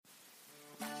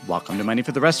Welcome to Money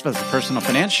for the Rest of Us, a personal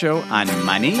finance show on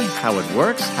money, how it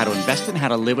works, how to invest it, and how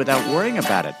to live without worrying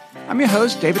about it. I'm your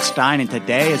host, David Stein, and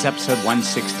today is episode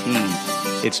 116.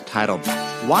 It's titled,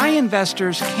 Why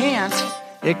Investors Can't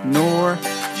Ignore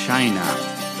China.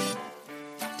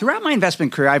 Throughout my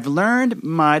investment career, I've learned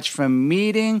much from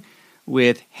meeting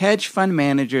with hedge fund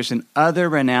managers and other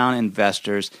renowned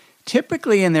investors,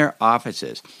 typically in their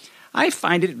offices. I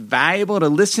find it valuable to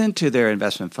listen to their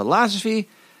investment philosophy,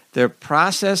 their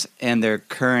process, and their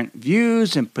current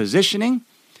views and positioning.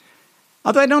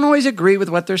 Although I don't always agree with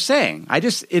what they're saying.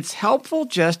 It's helpful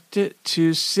just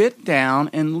to sit down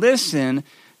and listen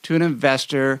to an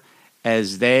investor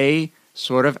as they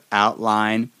sort of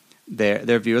outline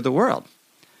their view of the world.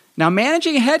 Now,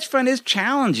 managing a hedge fund is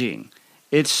challenging.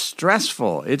 It's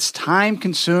stressful. It's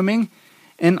time-consuming,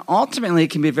 and ultimately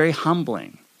it can be very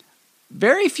humbling.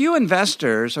 Very few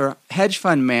investors or hedge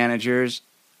fund managers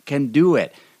can do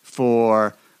it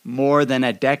for more than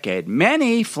a decade.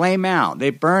 Many flame out, they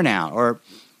burn out, or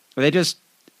it's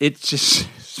just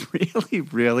really,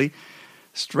 really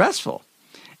stressful.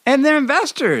 And their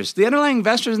investors, the underlying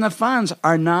investors in the funds,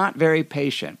 are not very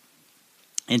patient.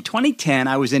 In 2010,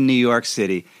 I was in New York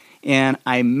City, and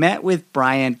I met with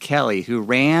Brian Kelly, who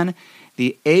ran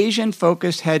the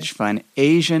Asian-focused hedge fund,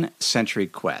 Asian Century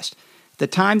Quest. At the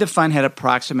time, the fund had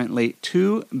approximately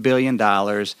 $2 billion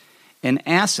in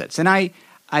assets. And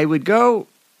I would go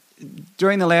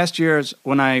during the last years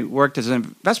when I worked as an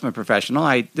investment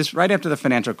professional, this right after the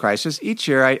financial crisis, each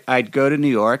year I'd go to New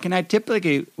York, and I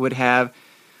typically would have,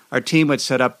 our team would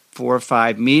set up 4 or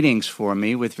 5 meetings for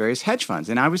me with various hedge funds.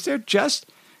 And I was there just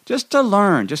to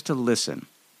learn, just to listen.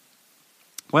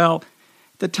 Well,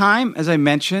 at the time, as I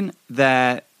mentioned,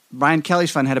 that Brian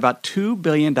Kelly's fund had about $2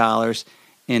 billion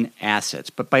in assets.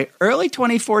 But by early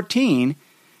 2014,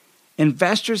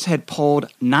 investors had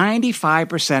pulled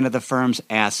 95% of the firm's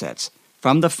assets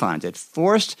from the fund. It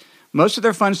forced most of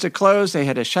their funds to close. They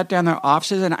had to shut down their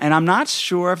offices, and I'm not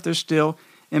sure if they're still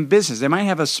in business. They might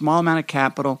have a small amount of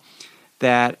capital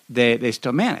that they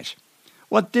still manage.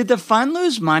 Well, did the fund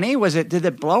lose money? Did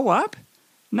it blow up?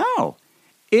 No.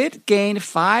 It gained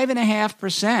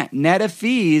 5.5% net of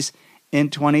fees in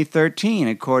 2013,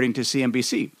 according to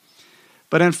CNBC.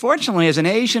 But unfortunately, as an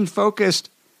Asian-focused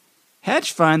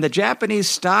hedge fund, the Japanese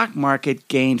stock market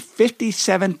gained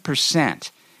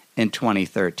 57% in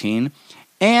 2013,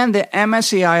 and the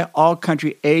MSCI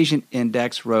All-Country Asian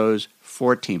Index rose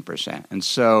 14%. And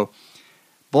so,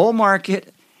 bull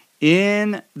market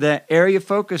in the area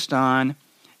focused on,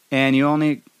 and you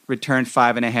only returned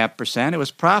 5.5%. It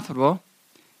was profitable,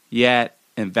 yet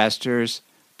investors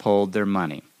pulled their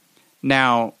money.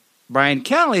 Now, Brian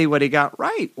Kelly, what he got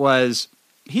right was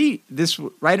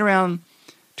right around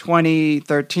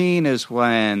 2013 is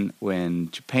when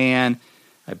Japan,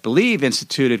 I believe,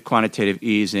 instituted quantitative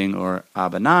easing or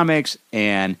Abenomics,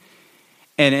 and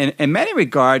in many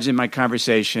regards, in my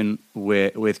conversation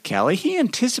with Kelly, he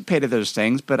anticipated those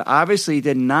things, but obviously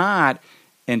did not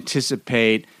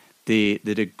anticipate the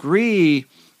degree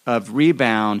of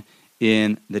rebound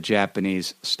in the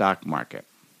Japanese stock market.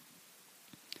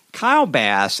 Kyle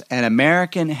Bass, an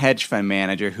American hedge fund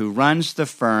manager who runs the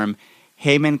firm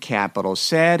Heyman Capital,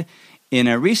 said in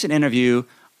a recent interview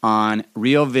on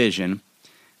Real Vision,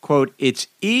 quote, "It's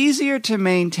easier to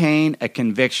maintain a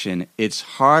conviction. It's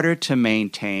harder to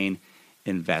maintain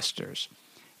investors."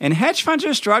 And hedge funds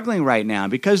are struggling right now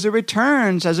because the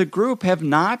returns as a group have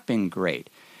not been great.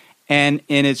 And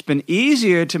it's been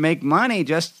easier to make money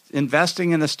just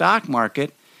investing in the stock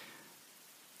market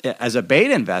as a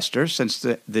beta investor, since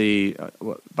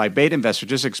by beta investor,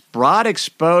 just broad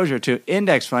exposure to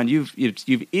index fund, you've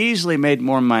easily made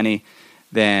more money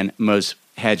than most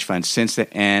hedge funds since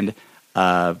the end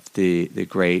of the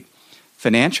great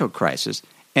financial crisis.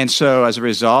 And so as a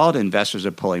result, investors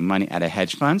are pulling money out of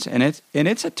hedge funds, and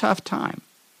it's a tough time.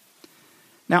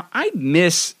 Now, I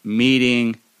miss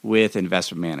meeting with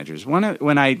investment managers.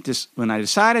 When I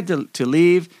decided to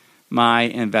leave my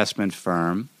investment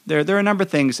firm, there are a number of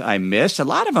things I missed. A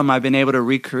lot of them I've been able to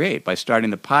recreate by starting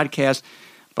the podcast,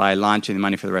 by launching the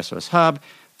Money for the Rest of Us Hub,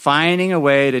 finding a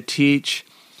way to teach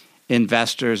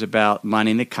investors about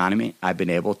money and the economy. I've been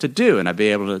able to do, and I've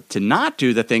been able to not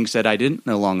do the things that I didn't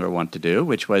no longer want to do,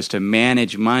 which was to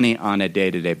manage money on a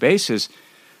day-to-day basis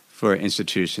for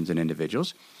institutions and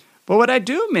individuals. But what I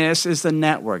do miss is the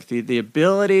network, the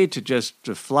ability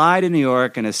to fly to New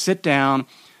York and to sit down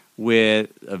with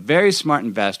a very smart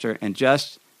investor and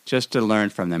just to learn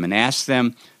from them and ask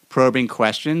them probing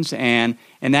questions, and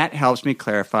that helps me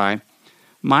clarify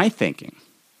my thinking.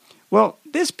 Well,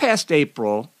 this past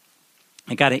April,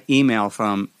 I got an email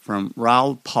from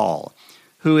Raoul Pal,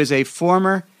 who is a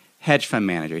former hedge fund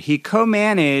manager. He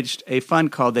co-managed a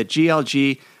fund called the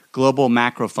GLG Global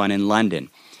Macro Fund in London,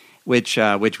 which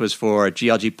was for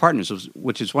GLG Partners,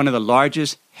 which is one of the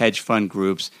largest hedge fund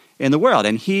groups in the world.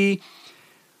 And he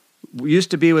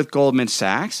used to be with Goldman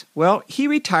Sachs. Well, he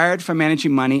retired from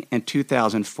managing money in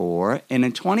 2004, and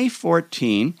in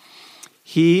 2014,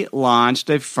 he launched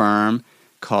a firm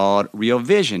called Real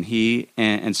Vision, he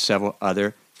and several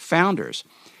other founders.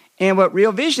 And what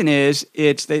Real Vision is,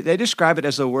 they describe it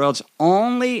as the world's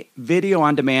only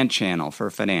video-on-demand channel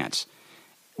for finance,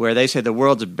 where they say the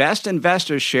world's best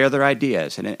investors share their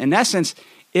ideas. And in essence,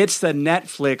 it's the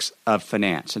Netflix of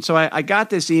finance. And so I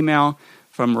got this email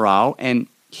from Raul, and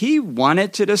he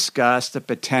wanted to discuss the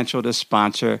potential to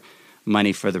sponsor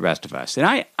Money for the Rest of Us.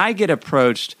 And I get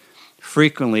approached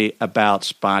frequently about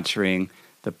sponsoring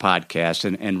the podcast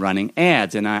and running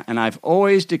ads. And I've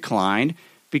always declined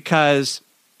because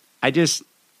I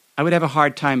would have a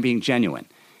hard time being genuine.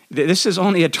 This is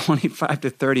only a 25 to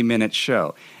 30 minute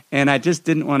show. And I just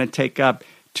didn't want to take up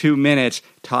 2 minutes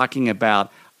talking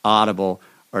about Audible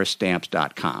or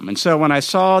Stamps.com. And so when I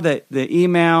saw the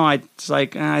email, it's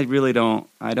like, I don't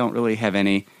really have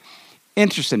any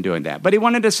interest in doing that. But he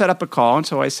wanted to set up a call, and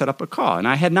so I set up a call. And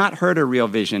I had not heard of Real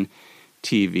Vision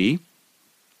TV.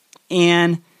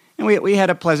 And we had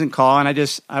a pleasant call, and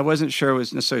I wasn't sure it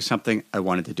was necessarily something I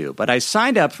wanted to do. But I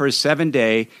signed up for a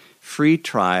 7-day free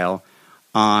trial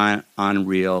on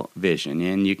Real Vision.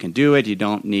 And you can do it. You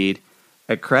don't need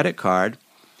a credit card.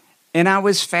 And I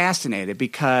was fascinated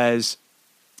because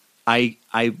I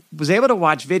was able to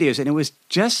watch videos, and it was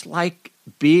just like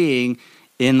being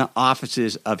in the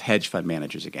offices of hedge fund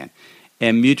managers again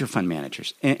and mutual fund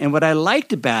managers. And what I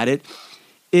liked about it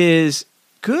is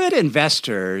good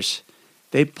investors,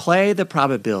 they play the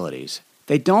probabilities.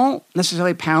 They don't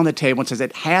necessarily pound the table and say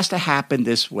it has to happen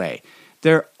this way.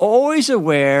 They're always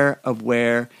aware of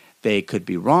where they could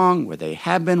be wrong, where they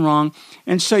have been wrong.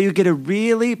 And so you get a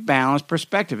really balanced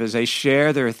perspective as they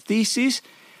share their theses,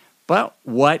 but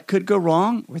what could go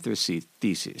wrong with their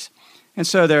theses. And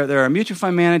so there are mutual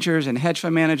fund managers and hedge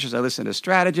fund managers. I listen to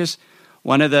strategists.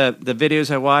 One of the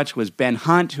videos I watched was Ben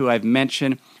Hunt, who I've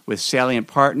mentioned with Salient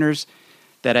Partners,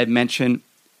 that I've mentioned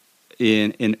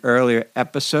in earlier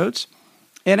episodes.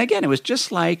 And again, it was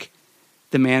just like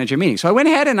the manager meeting. So I went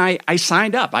ahead and I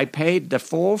signed up. I paid the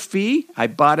full fee. I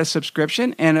bought a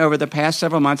subscription. And over the past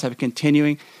several months, I've been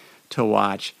continuing to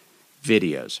watch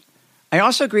videos. I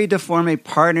also agreed to form a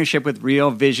partnership with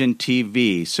Real Vision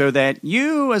TV so that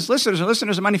you, as listeners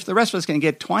of Money for the Rest of Us, can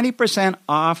get 20%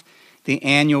 off the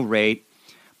annual rate.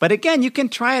 But again, you can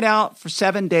try it out for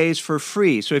 7 days for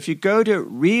free. So if you go to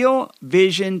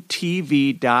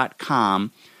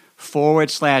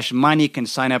realvisiontv.com/money, you can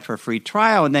sign up for a free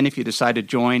trial. And then if you decide to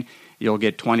join, you'll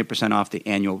get 20% off the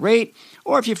annual rate.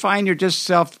 Or if you find you're just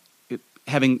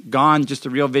having gone just to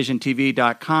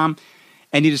realvisiontv.com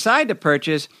and you decide to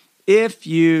purchase, if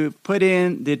you put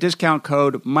in the discount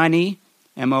code MONEY,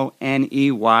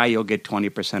 MONEY, you'll get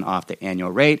 20% off the annual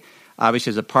rate.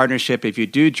 Obviously, as a partnership, if you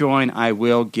do join, I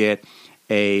will get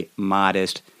a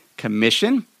modest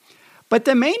commission. But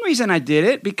the main reason I did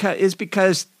it is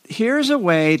because here's a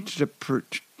way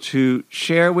to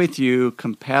share with you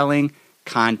compelling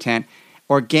content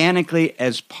organically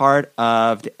as part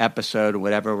of the episode,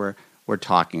 whatever we're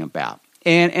talking about.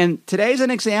 And today's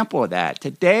an example of that.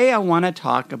 Today, I want to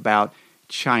talk about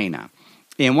China.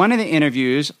 And one of the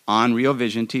interviews on Real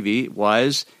Vision TV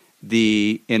was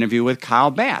the interview with Kyle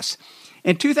Bass.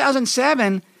 In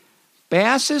 2007,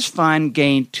 Bass's fund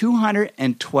gained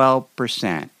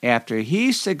 212% after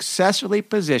he successfully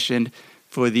positioned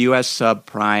for the U.S.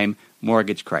 subprime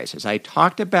mortgage crisis. I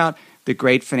talked about the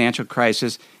great financial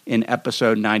crisis in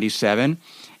episode 97.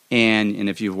 And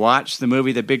if you've watched the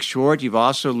movie The Big Short, you've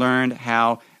also learned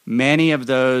how many of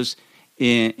those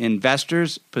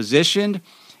investors positioned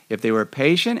if they were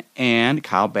patient, and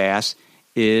Kyle Bass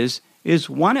is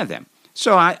one of them.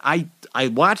 So I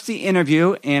watched the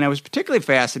interview, and I was particularly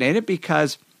fascinated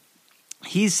because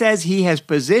he says he has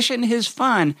positioned his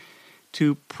fund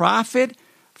to profit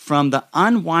from the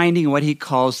unwinding of what he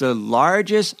calls the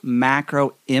largest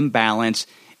macro imbalance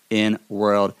in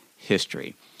world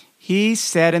history. He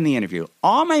said in the interview,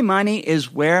 "All my money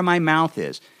is where my mouth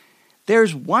is.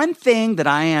 There's one thing that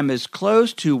I am as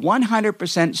close to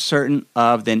 100% certain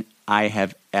of than I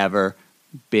have ever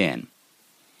been."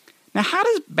 Now, how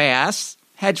does Bass,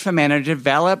 hedge fund manager,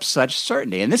 develop such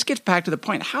certainty? And this gets back to the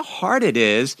point how hard it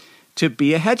is to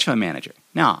be a hedge fund manager.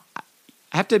 Now, I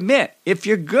have to admit, if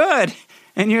you're good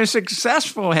and you're a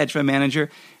successful hedge fund manager,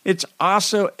 it's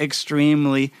also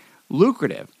extremely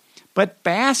lucrative. But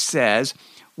Bass says,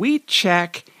 we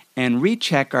check and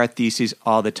recheck our theses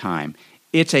all the time.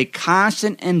 It's a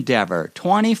constant endeavor,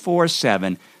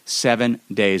 24/7, 7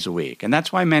 days a week. And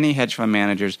that's why many hedge fund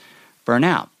managers burn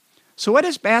out. So what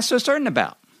is Bass so certain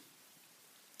about?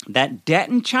 That debt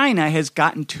in China has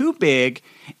gotten too big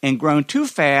and grown too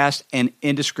fast and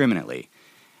indiscriminately.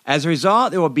 As a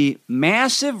result, there will be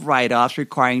massive write-offs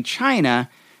requiring China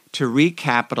to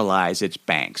recapitalize its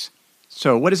banks.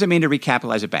 So what does it mean to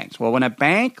recapitalize a bank? Well, when a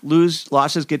bank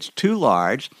losses gets too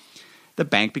large, the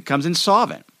bank becomes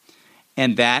insolvent.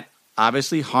 And that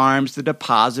obviously harms the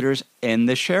depositors and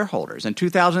the shareholders. In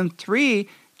 2003,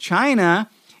 China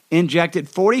injected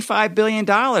 $45 billion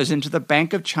into the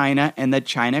Bank of China and the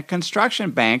China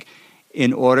Construction Bank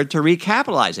in order to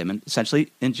recapitalize them and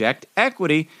essentially inject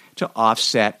equity to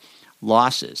offset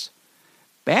losses.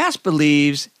 Bass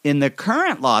believes in the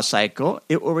current loss cycle,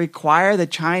 it will require the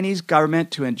Chinese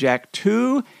government to inject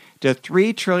 $2 to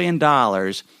 $3 trillion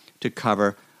to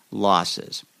cover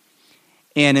losses.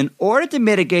 And in order to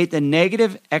mitigate the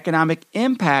negative economic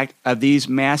impact of these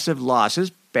massive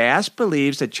losses, Bass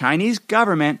believes the Chinese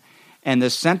government and the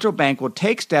central bank will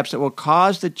take steps that will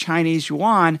cause the Chinese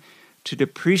yuan to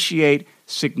depreciate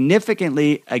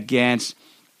significantly against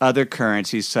other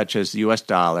currencies such as the US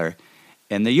dollar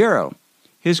and the euro.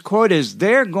 His quote is,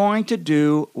 "They're going to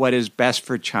do what is best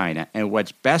for China, and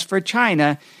what's best for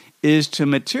China is to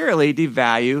materially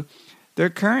devalue their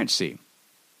currency."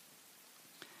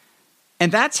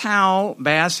 And that's how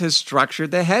Bass has structured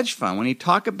the hedge fund. When he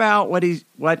talk about what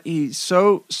he's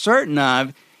so certain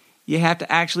of, you have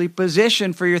to actually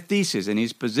position for your thesis. And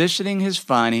he's positioning his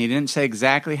fund. He didn't say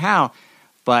exactly how,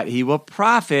 but he will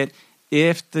profit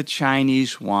if the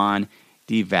Chinese yuan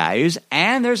devalues.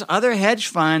 And there's other hedge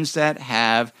funds that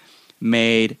have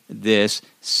made this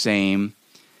same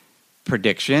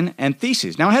prediction and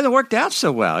thesis. Now, it hasn't worked out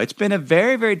so well. It's been a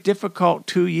very, very difficult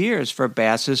 2 years for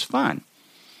Bass's fund.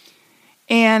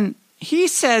 And he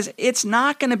says it's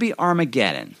not going to be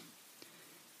Armageddon,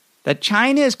 that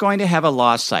China is going to have a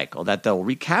loss cycle, that they'll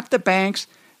recap the banks,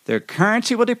 their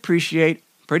currency will depreciate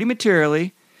pretty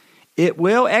materially, it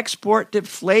will export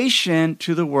deflation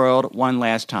to the world one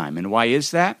last time. And why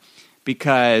is that?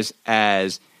 Because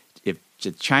if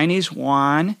the Chinese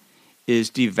yuan is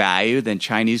devalued, then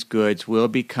Chinese goods will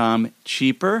become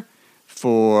cheaper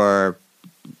for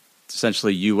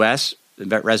essentially U.S.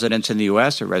 residents in the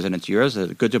U.S. or residents in euros.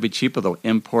 The goods will be cheaper. They'll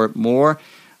import more.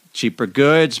 Cheaper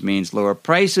goods means lower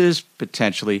prices,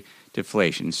 potentially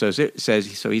deflation. So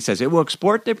he says it will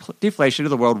export deflation to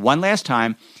the world one last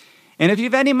time. And if you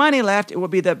have any money left, it will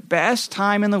be the best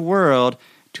time in the world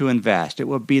to invest. It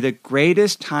will be the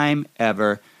greatest time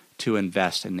ever to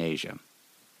invest in Asia.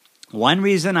 One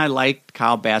reason I like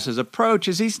Kyle Bass's approach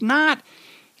is he's not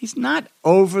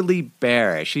overly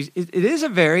bearish. It is a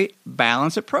very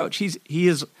balanced approach. He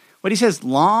is what he says,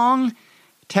 long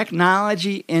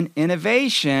technology and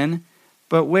innovation,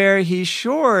 but where he's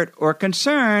short or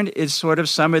concerned is sort of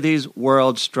some of these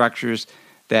world structures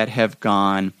that have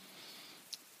gone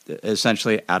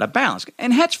essentially out of balance.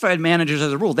 And hedge fund managers,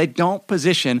 as a rule, they don't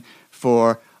position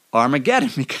for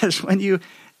Armageddon because when you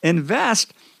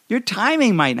invest, your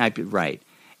timing might not be right.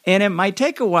 And it might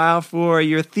take a while for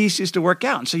your thesis to work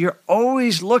out. And so you're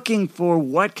always looking for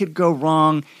what could go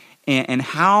wrong and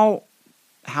how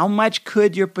much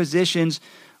could your positions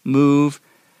move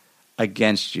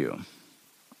against you.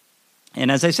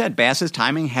 And as I said, Bass's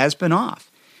timing has been off.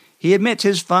 He admits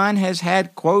his fund has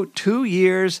had, quote, 2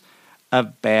 years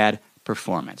of bad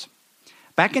performance.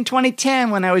 Back in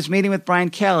 2010, when I was meeting with Brian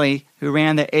Kelly, who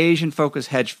ran the Asian-focused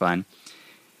hedge fund,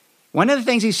 one of the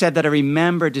things he said that I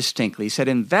remember distinctly, he said,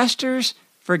 investors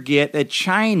forget that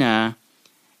China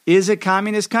is a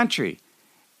communist country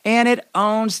and it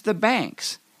owns the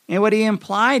banks. And what he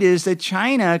implied is that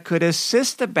China could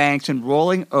assist the banks in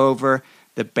rolling over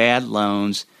the bad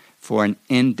loans for an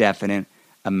indefinite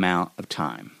amount of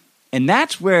time. And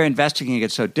that's where investing can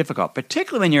get so difficult,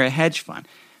 particularly when you're a hedge fund.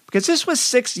 Because this was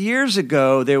 6 years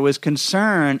ago, there was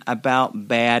concern about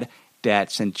bad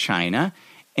debts in China,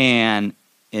 and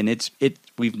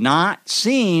we've not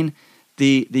seen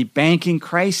the banking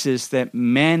crisis that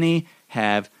many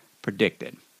have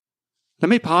predicted. Let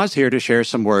me pause here to share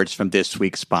some words from this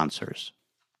week's sponsors.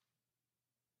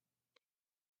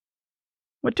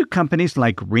 What do companies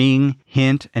like Ring,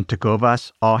 Hint, and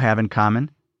Tecovas all have in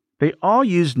common? They all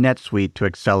use NetSuite to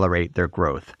accelerate their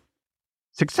growth.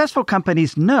 Successful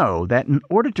companies know that in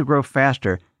order to grow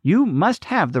faster, you must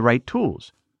have the right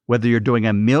tools. Whether you're doing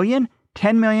 $1 million,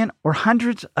 10 million, or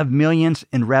hundreds of millions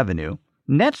in revenue,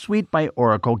 NetSuite by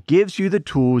Oracle gives you the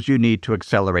tools you need to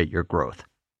accelerate your growth.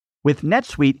 With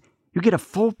NetSuite, you get a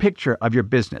full picture of your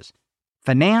business: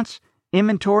 finance,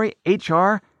 inventory,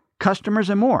 HR, customers,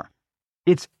 and more.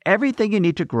 It's everything you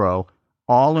need to grow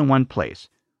all in one place,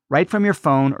 right from your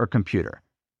phone or computer.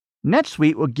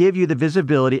 NetSuite will give you the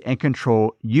visibility and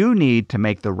control you need to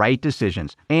make the right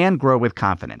decisions and grow with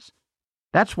confidence.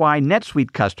 That's why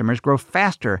NetSuite customers grow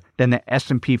faster than the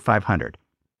S&P 500.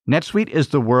 NetSuite is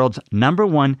the world's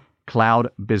 #1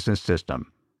 cloud business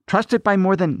system, trusted by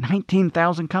more than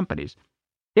 19,000 companies.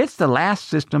 It's the last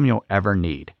system you'll ever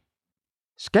need.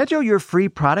 Schedule your free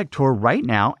product tour right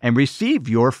now and receive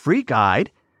your free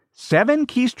guide, 7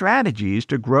 Key Strategies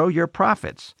to Grow Your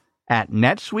Profits, at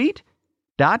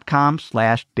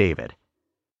netsuite.com/David.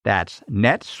 That's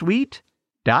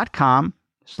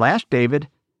netsuite.com/David,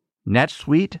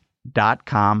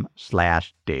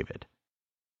 netsuite.com/David.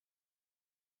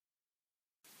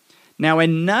 Now,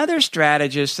 another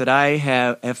strategist that I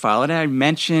have followed, and I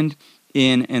mentioned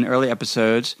in early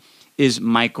episodes, is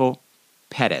Michael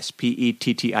Pettis,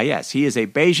 Pettis. He is a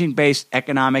Beijing-based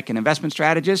economic and investment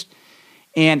strategist,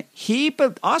 and he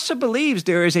also believes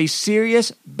there is a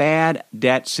serious bad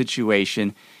debt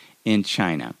situation in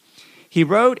China. He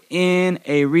wrote in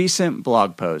a recent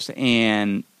blog post,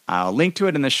 and I'll link to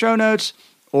it in the show notes,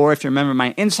 or if you remember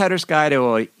my Insider's Guide, I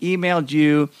will email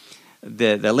you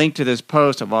the link to this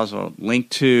post. I've also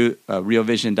linked to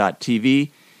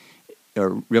realvision.tv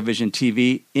or Real Vision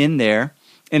TV in there.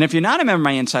 And if you're not a member of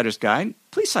my Insider's Guide,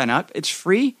 please sign up. It's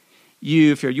free.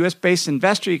 If you're a U.S.-based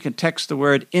investor, you can text the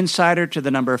word insider to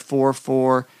the number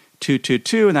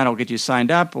 44222, and that'll get you signed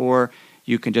up, or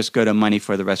you can just go to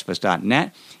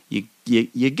moneyfortherestofus.net. You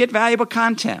get valuable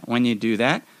content when you do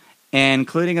that, and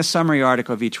including a summary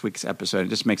article of each week's episode. It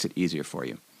just makes it easier for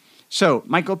you. So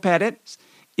Michael Pettis,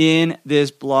 in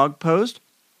this blog post,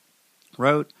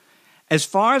 wrote, "As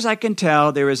far as I can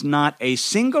tell, there is not a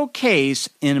single case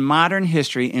in modern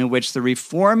history in which the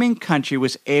reforming country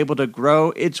was able to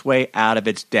grow its way out of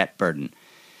its debt burden.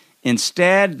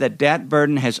 Instead, the debt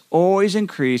burden has always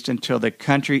increased until the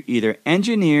country either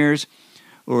engineers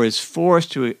or is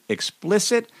forced to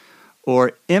explicit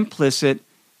or implicit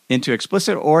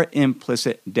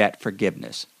debt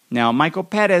forgiveness." Now, Michael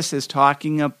Pettis is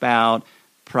talking about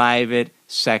private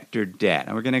sector debt.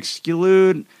 And we're going to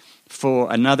exclude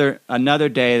for another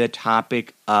day the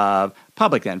topic of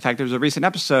public debt. In fact, there was a recent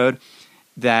episode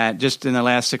that just in the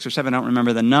last 6 or 7, I don't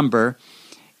remember the number,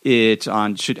 it's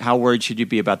on how worried should you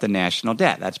be about the national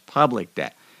debt. That's public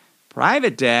debt.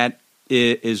 Private debt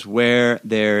is where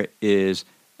there is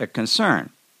a concern.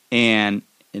 And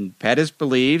Pettis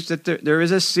believes that there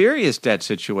is a serious debt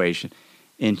situation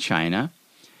in China.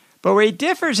 But where he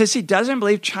differs is he doesn't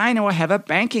believe China will have a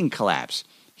banking collapse.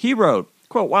 He wrote,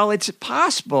 quote, "While it's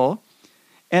possible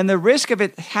and the risk of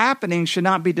it happening should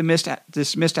not be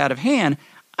dismissed out of hand,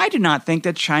 I do not think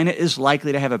that China is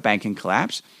likely to have a banking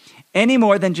collapse any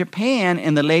more than Japan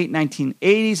in the late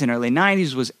 1980s and early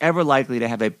 90s was ever likely to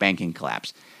have a banking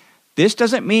collapse. This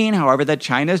doesn't mean, however, that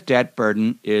China's debt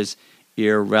burden is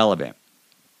irrelevant."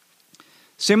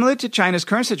 Similar to China's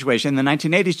current situation, in the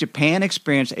 1980s, Japan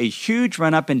experienced a huge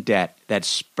run-up in debt that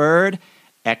spurred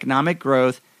economic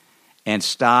growth and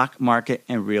stock market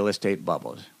and real estate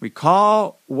bubbles.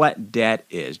 Recall what debt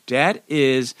is. Debt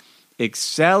is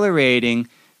accelerating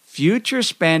future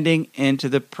spending into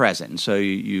the present. So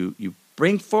you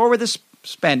bring forward the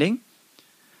spending.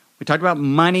 We talked about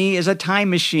money as a time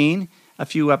machine a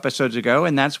few episodes ago,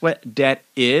 and that's what debt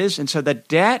is. And so the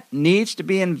debt needs to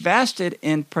be invested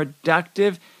in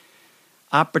productive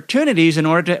opportunities in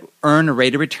order to earn a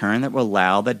rate of return that will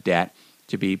allow the debt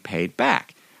to be paid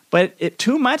back. But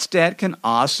too much debt can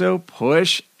also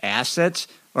push assets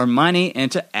or money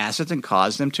into assets and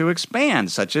cause them to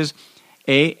expand, such as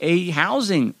a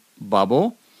housing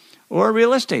bubble or a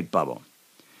real estate bubble.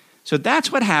 So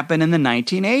that's what happened in the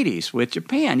 1980s with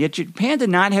Japan. Yet Japan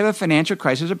did not have a financial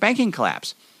crisis or banking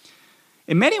collapse.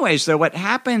 In many ways, though, what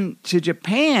happened to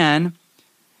Japan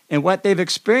and what they've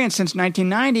experienced since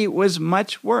 1990 was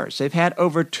much worse. They've had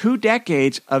over 2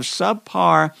 decades of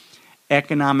subpar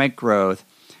economic growth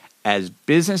as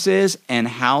businesses and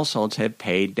households have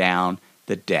paid down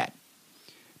the debt.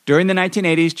 During the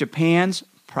 1980s, Japan's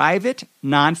private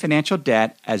non-financial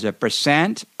debt as a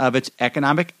percent of its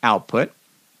economic output,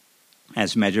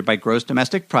 as measured by gross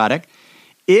domestic product,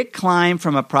 it climbed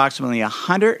from approximately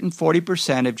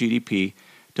 140% of GDP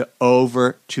to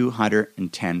over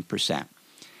 210%.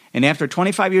 And after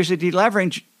 25 years of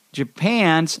deleveraging,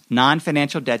 Japan's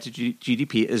non-financial debt to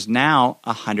GDP is now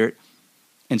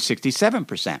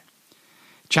 167%.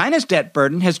 China's debt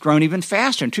burden has grown even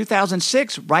faster. In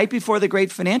 2006, right before the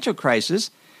Great Financial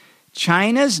Crisis,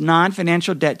 China's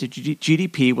non-financial debt to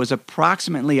GDP was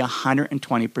approximately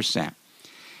 120%.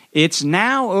 It's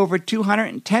now over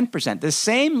 210%, the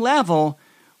same level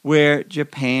where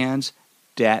Japan's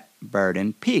debt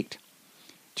burden peaked.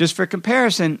 Just for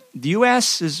comparison, the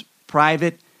U.S.'s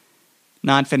private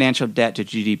non-financial debt to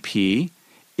GDP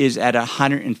is at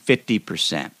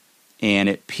 150%, and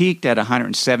it peaked at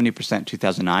 170% in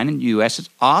 2009, and the U.S. has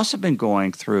also been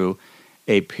going through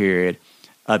a period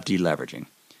of deleveraging.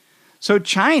 So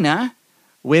China,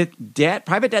 with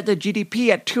private debt to GDP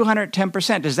at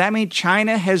 210%, does that mean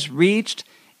China has reached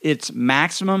its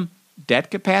maximum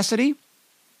debt capacity?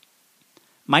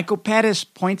 Michael Pettis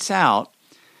points out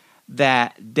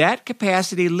that debt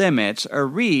capacity limits are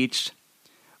reached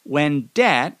when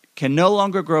debt can no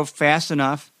longer grow fast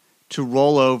enough to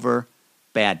roll over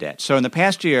bad debt. So in the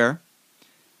past year,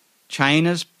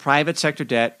 China's private sector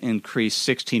debt increased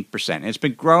 16%. It's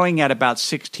been growing at about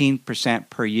 16%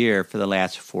 per year for the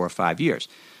last 4 or 5 years.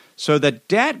 So the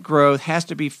debt growth has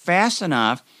to be fast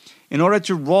enough in order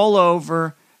to roll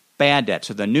over bad debt.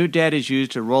 So the new debt is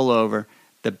used to roll over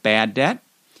the bad debt.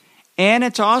 And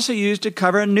it's also used to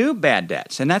cover new bad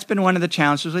debts. And that's been one of the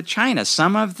challenges with China.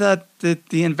 Some of the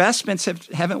investments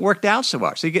haven't worked out so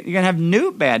well. So you're going to have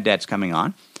new bad debts coming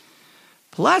on.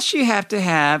 Plus, you have to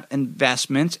have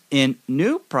investments in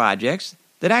new projects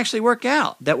that actually work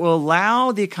out, that will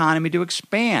allow the economy to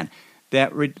expand,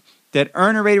 that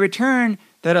earn a rate of return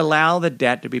that allow the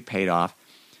debt to be paid off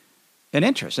in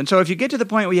interest. And so if you get to the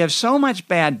point where you have so much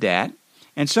bad debt,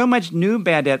 and so much new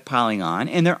bad debt piling on,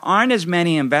 and there aren't as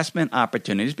many investment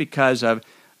opportunities because of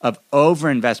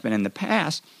overinvestment in the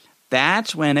past,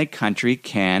 that's when a country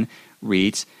can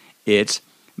reach its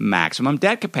maximum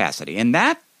debt capacity. And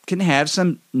that can have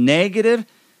some negative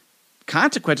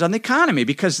consequence on the economy,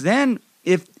 because then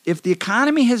if the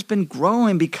economy has been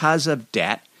growing because of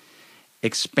debt,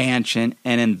 expansion,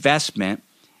 and investment,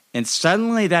 and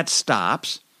suddenly that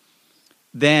stops,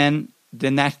 then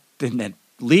that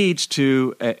leads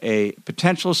to a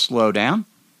potential slowdown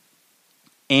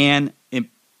and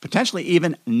potentially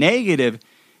even negative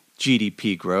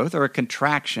GDP growth or a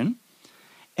contraction.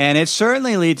 And it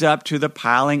certainly leads up to the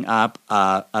piling up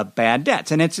of bad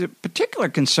debts. And it's a particular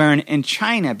concern in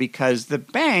China because the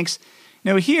banks,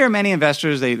 here many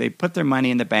investors, they put their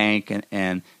money in the bank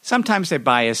and sometimes they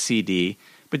buy a CD,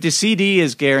 but the CD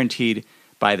is guaranteed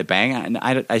by the bank. And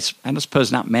I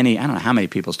suppose not many, I don't know how many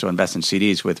people still invest in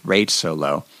CDs with rates so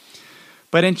low.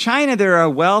 But in China, there are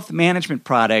wealth management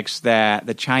products that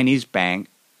the Chinese bank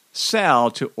sell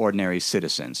to ordinary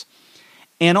citizens.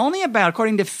 And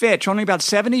according to Fitch, only about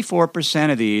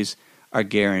 74% of these are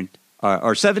guaranteed,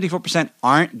 or 74%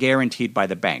 aren't guaranteed by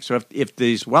the bank. So if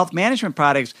these wealth management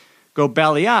products go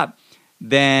belly up,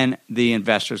 then the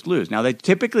investors lose. Now,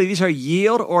 these are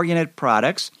yield-oriented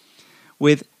products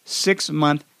with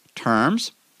 6-month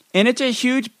terms, and it's a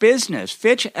huge business.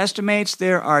 Fitch estimates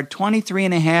there are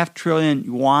 23.5 trillion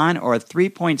yuan, or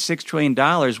 $3.6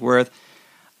 trillion worth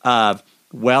of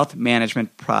wealth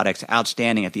management products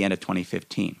outstanding at the end of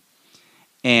 2015.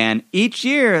 And each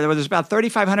year, there was about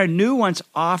 3,500 new ones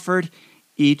offered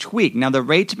each week. Now, the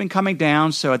rates have been coming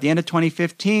down, so at the end of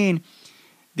 2015,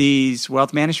 these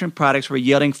wealth management products were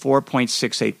yielding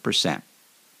 4.68%.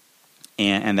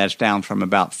 And that's down from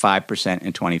about 5%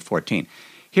 in 2014.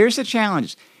 Here's the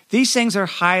challenge. These things are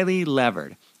highly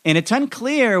levered, and it's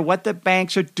unclear what the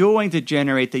banks are doing to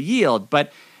generate the yield,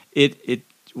 but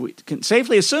we can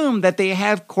safely assume that they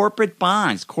have corporate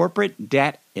bonds, corporate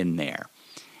debt in there,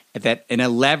 that in a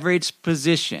leveraged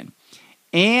position.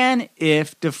 And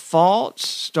if defaults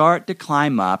start to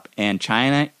climb up and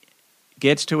China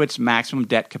gets to its maximum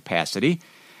debt capacity,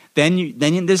 then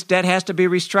this debt has to be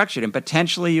restructured, and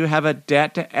potentially you have a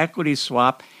debt-to-equity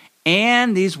swap,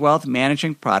 and these wealth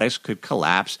management products could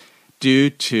collapse due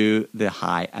to the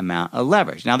high amount of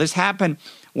leverage. Now, this happened.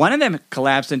 One of them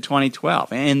collapsed in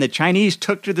 2012, and the Chinese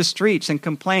took to the streets and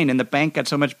complained, and the bank got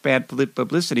so much bad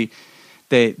publicity,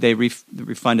 they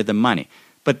refunded the money.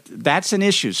 But that's an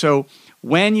issue. So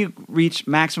when you reach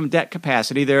maximum debt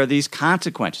capacity, there are these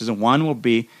consequences, and one will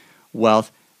be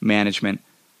wealth management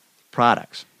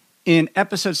products. In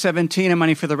episode 17 of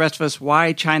Money for the Rest of Us,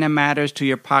 Why China Matters to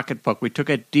Your Pocketbook, we took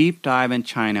a deep dive in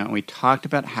China, and we talked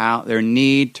about how their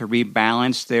need to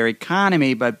rebalance their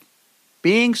economy, but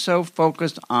being so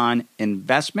focused on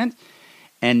investment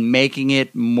and making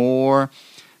it more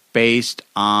based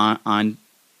on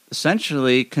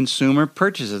essentially consumer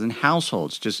purchases and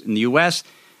households. Just in the U.S.,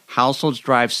 households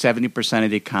drive 70%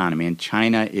 of the economy. In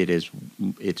China,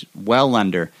 it's well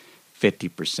under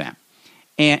 50%.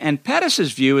 And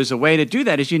Pettis' view is a way to do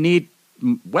that is you need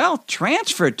wealth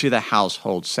transferred to the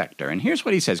household sector. And here's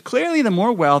what he says. Clearly, the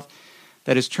more wealth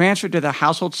that is transferred to the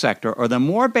household sector, or the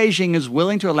more Beijing is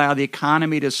willing to allow the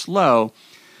economy to slow,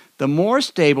 the more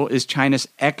stable is China's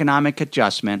economic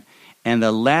adjustment and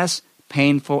the less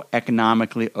painful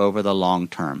economically over the long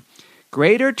term.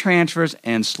 Greater transfers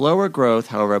and slower growth,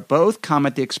 however, both come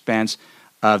at the expense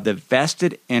of the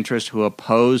vested interests who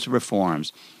oppose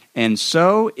reforms. And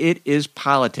so it is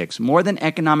politics, more than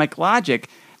economic logic,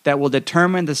 that will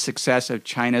determine the success of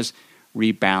China's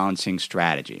rebalancing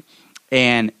strategy.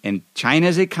 And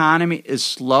China's economy is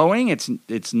slowing.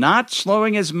 It's not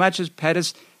slowing as much as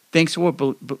Pettis thinks it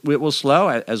will slow,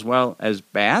 as well as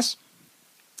Bass.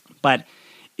 But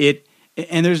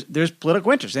there's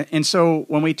political interest. And so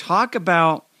when we talk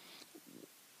about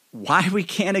why we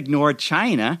can't ignore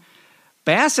China,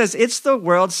 Bass says it's the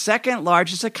world's second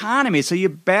largest economy. So you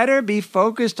better be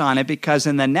focused on it, because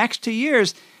in the next 2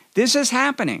 years, this is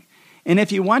happening. And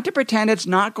if you want to pretend it's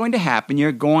not going to happen,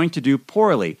 you're going to do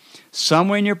poorly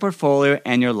somewhere in your portfolio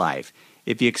and your life.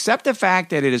 If you accept the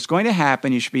fact that it is going to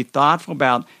happen, you should be thoughtful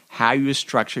about how you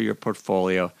structure your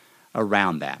portfolio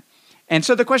around that. And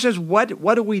so the question is, what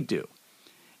do we do?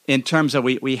 In terms of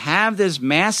we have this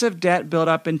massive debt built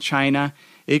up in China.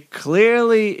 It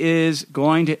clearly is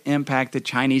going to impact the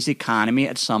Chinese economy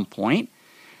at some point.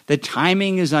 The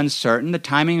timing is uncertain, the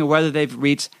timing of whether they've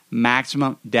reached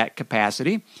maximum debt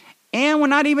capacity. And we're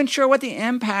not even sure what the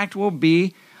impact will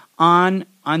be on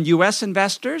U.S.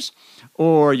 investors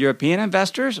or European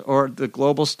investors or the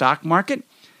global stock market.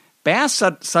 Bass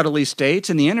subtly states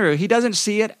in the interview he doesn't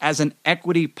see it as an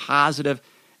equity positive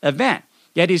event.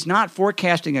 Yet he's not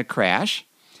forecasting a crash.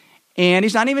 And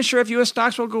he's not even sure if U.S.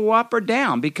 stocks will go up or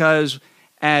down, because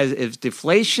if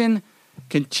deflation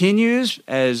continues,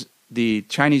 as the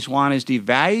Chinese yuan is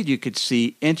devalued, you could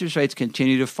see interest rates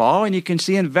continue to fall, and you can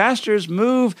see investors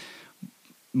move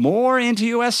more into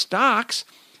U.S. stocks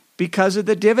because of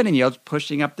the dividend yields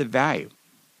pushing up the value.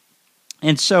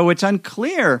 And so it's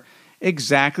unclear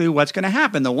exactly what's going to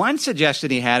happen. The one suggestion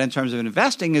he had in terms of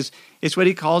investing is what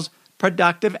he calls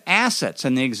productive assets.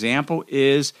 And the example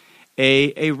is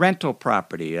a rental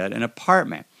property, an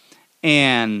apartment.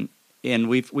 And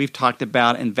we've talked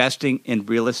about investing in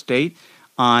real estate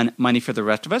on Money for the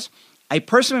Rest of Us. I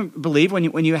personally believe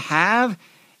when you have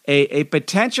a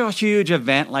potential huge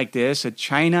event like this, a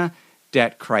China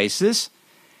debt crisis,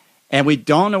 and we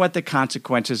don't know what the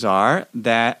consequences are,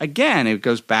 that, again, it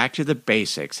goes back to the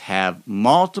basics. Have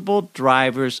multiple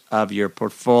drivers of your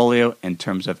portfolio in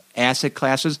terms of asset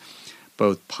classes,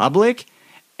 both public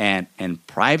and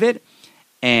private,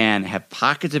 and have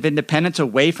pockets of independence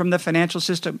away from the financial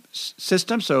system.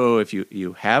 So if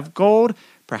you have gold,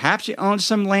 perhaps you own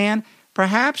some land,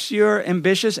 perhaps you're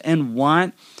ambitious and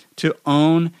want to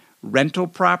own rental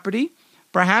property.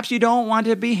 Perhaps you don't want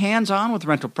to be hands-on with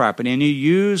rental property and you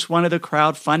use one of the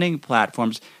crowdfunding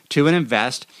platforms to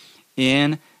invest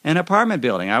in an apartment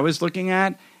building. I was looking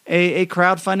at a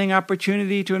crowdfunding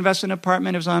opportunity to invest in an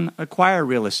apartment. It was on Acquire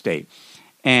Real Estate.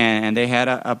 And they had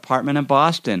an apartment in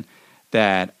Boston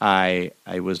that I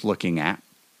was looking at.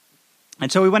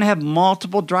 And so we want to have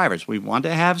multiple drivers. We want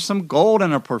to have some gold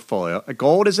in our portfolio.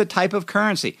 Gold is a type of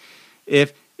currency.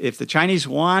 If the Chinese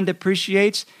yuan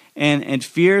depreciates and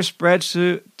fear spreads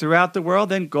throughout the world,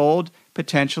 then gold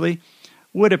potentially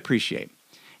would appreciate.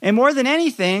 And more than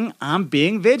anything, I'm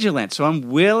being vigilant. So I'm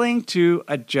willing to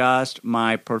adjust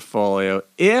my portfolio.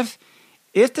 If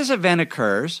this event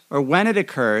occurs, or when it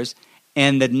occurs,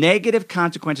 and the negative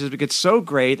consequences get so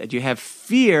great that you have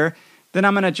fear, then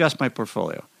I'm going to adjust my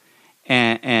portfolio.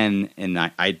 And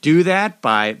I do that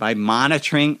by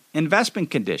monitoring investment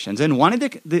conditions. And one of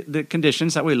the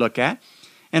conditions that we look at,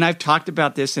 and I've talked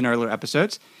about this in earlier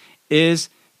episodes, is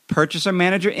purchaser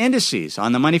manager indices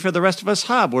on the Money for the Rest of Us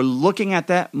Hub. We're looking at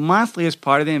that monthly as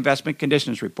part of the investment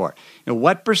conditions report.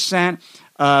 What percent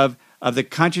of the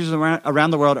countries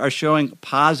around the world are showing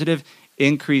positive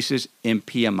increases in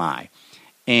PMI?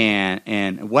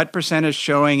 And what percent is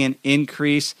showing an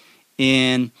increase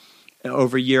in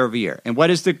over year, and what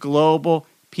is the global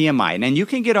PMI? And then you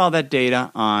can get all that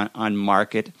data on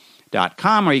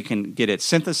market.com, or you can get it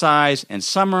synthesized and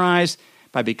summarized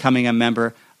by becoming a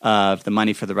member of the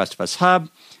Money for the Rest of Us Hub,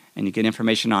 and you get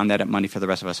information on that at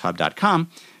moneyfortherestofus.hub.com.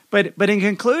 But in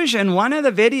conclusion, one of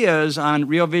the videos on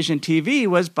Real Vision TV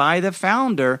was by the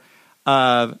founder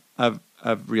of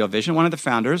Real Vision, one of the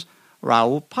founders,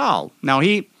 Raoul Pal. Now,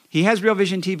 he has Real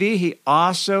Vision TV. He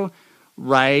also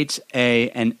writes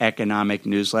an economic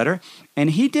newsletter.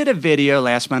 And he did a video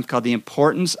last month called The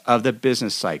Importance of the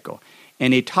Business Cycle.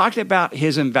 And he talked about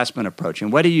his investment approach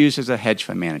and what he uses as a hedge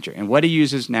fund manager and what he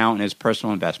uses now in his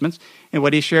personal investments and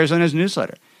what he shares on his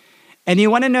newsletter. And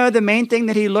you want to know the main thing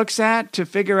that he looks at to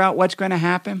figure out what's going to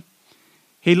happen?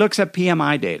 he looks at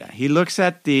PMI data. He looks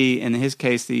at in his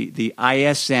case, the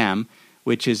ISM,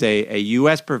 which is a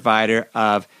U.S. provider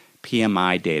of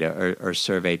PMI data or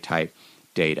survey type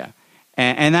data.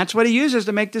 And that's what he uses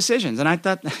to make decisions. And I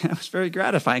thought that was very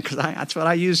gratifying because that's what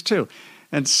I use too.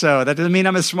 And so that doesn't mean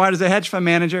I'm as smart as a hedge fund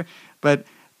manager, but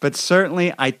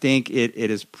certainly I think it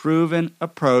is proven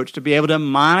approach to be able to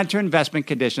monitor investment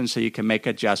conditions so you can make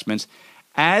adjustments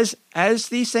as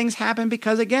these things happen,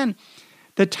 because again,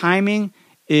 the timing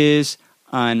is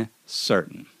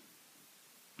uncertain.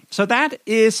 So that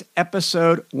is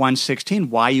episode 116,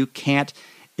 Why You Can't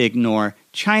Ignore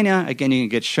China. Again, you can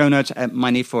get show notes at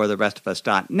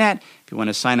moneyfortherestofus.net. If you want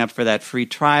to sign up for that free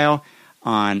trial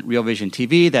on Real Vision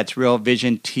TV, that's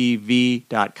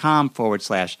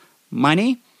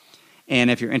realvisiontv.com/money. And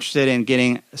if you're interested in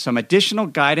getting some additional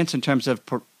guidance in terms of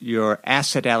your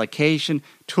asset allocation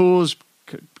tools,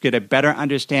 get a better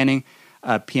understanding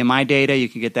of PMI data, you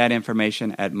can get that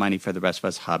information at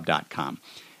moneyfortherestofus.com.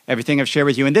 Everything I've shared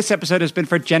with you in this episode has been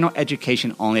for general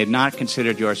education only. I have not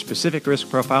considered your specific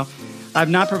risk profile. I've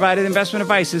not provided investment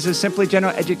advice. This is simply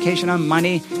general education on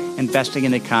money, investing in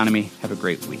the economy. Have a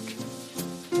great week.